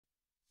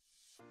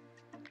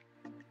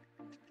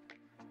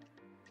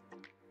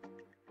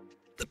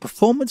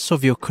performance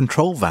of your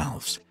control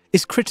valves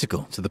is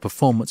critical to the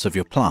performance of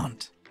your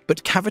plant,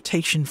 but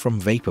cavitation from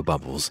vapor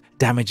bubbles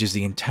damages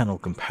the internal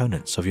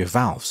components of your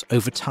valves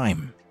over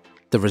time.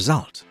 The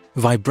result: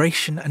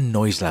 vibration and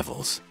noise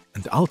levels,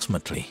 and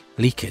ultimately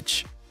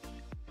leakage.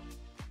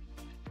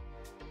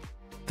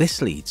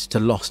 This leads to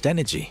lost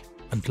energy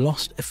and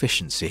lost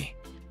efficiency.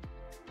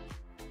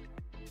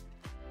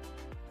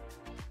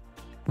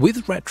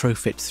 With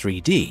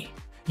Retrofit3D,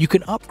 you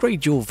can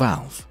upgrade your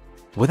valve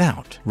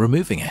without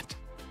removing it.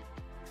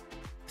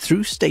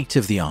 Through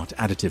state-of-the-art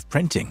additive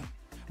printing,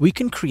 we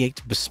can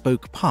create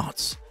bespoke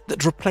parts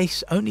that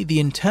replace only the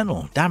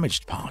internal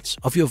damaged parts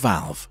of your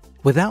valve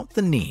without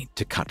the need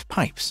to cut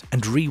pipes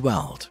and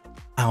re-weld.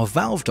 Our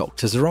valve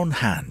doctors are on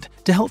hand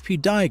to help you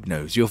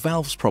diagnose your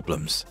valve's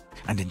problems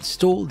and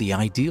install the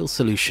ideal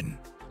solution,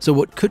 so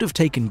what could have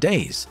taken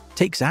days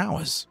takes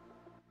hours.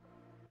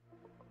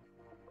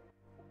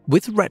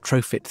 With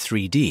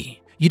Retrofit3D,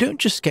 you don't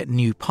just get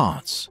new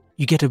parts,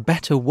 you get a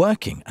better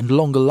working and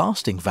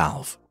longer-lasting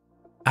valve.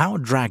 Our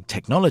drag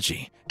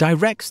technology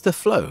directs the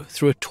flow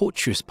through a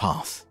tortuous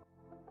path.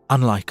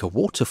 Unlike a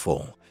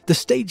waterfall, the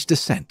stage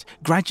descent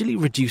gradually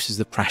reduces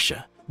the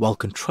pressure while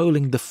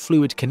controlling the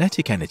fluid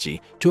kinetic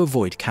energy to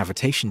avoid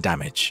cavitation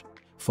damage,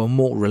 for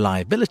more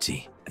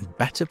reliability and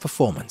better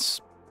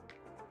performance.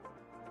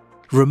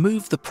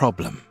 Remove the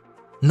problem,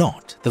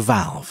 not the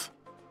valve.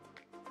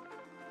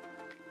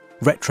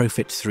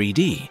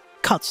 Retrofit3D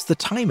cuts the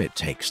time it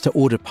takes to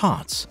order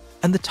parts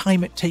and the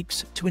time it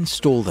takes to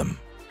install them.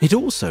 It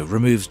also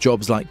removes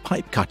jobs like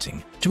pipe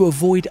cutting to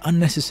avoid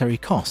unnecessary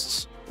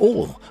costs,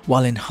 all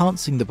while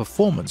enhancing the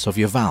performance of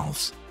your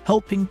valves,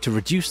 helping to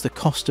reduce the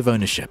cost of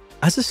ownership.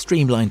 As a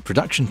streamlined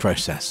production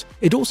process,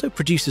 it also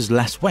produces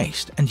less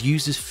waste and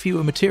uses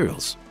fewer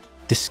materials.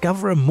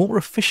 Discover a more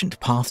efficient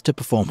path to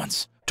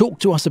performance. Talk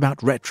to us about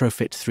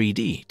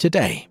Retrofit3D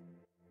today.